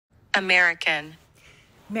American.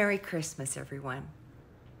 Merry Christmas, everyone.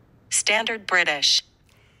 Standard British.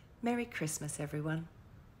 Merry Christmas, everyone.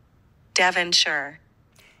 Devonshire.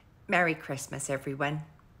 Merry Christmas, everyone.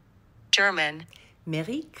 German.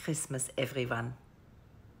 Merry Christmas, everyone.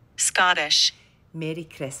 Scottish. Merry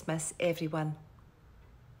Christmas, everyone.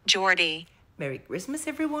 Geordie. Merry Christmas,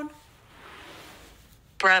 everyone.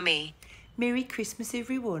 Brummie. Merry Christmas,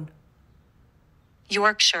 everyone.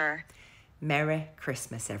 Yorkshire. Merry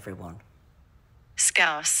Christmas, everyone.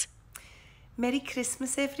 Scouse. Merry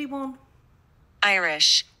Christmas, everyone.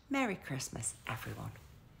 Irish. Merry Christmas, everyone.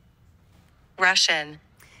 Russian.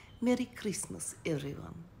 Merry Christmas,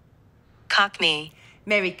 everyone. Cockney.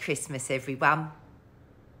 Merry Christmas, everyone.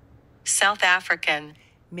 South African.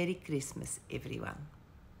 Merry Christmas, everyone.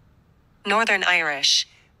 Northern Irish.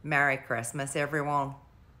 Merry Christmas, everyone.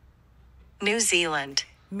 New Zealand.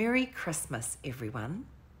 Merry Christmas, everyone.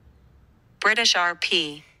 British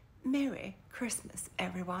RP. Merry Christmas,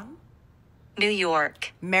 everyone. New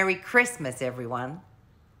York. Merry Christmas, everyone.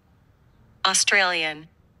 Australian.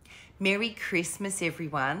 Merry Christmas,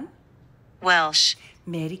 everyone. Welsh.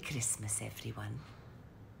 Merry Christmas, everyone.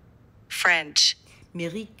 French.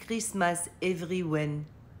 Merry Christmas, everyone.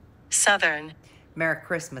 Southern. Merry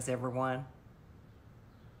Christmas, everyone.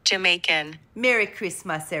 Jamaican. Merry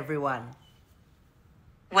Christmas, everyone.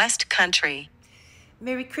 West Country.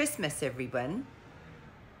 Merry Christmas, everyone.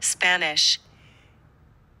 Spanish.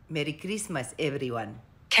 Merry Christmas, everyone.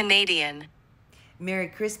 Canadian. Merry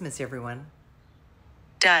Christmas, everyone.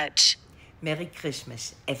 Dutch. Merry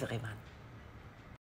Christmas, everyone.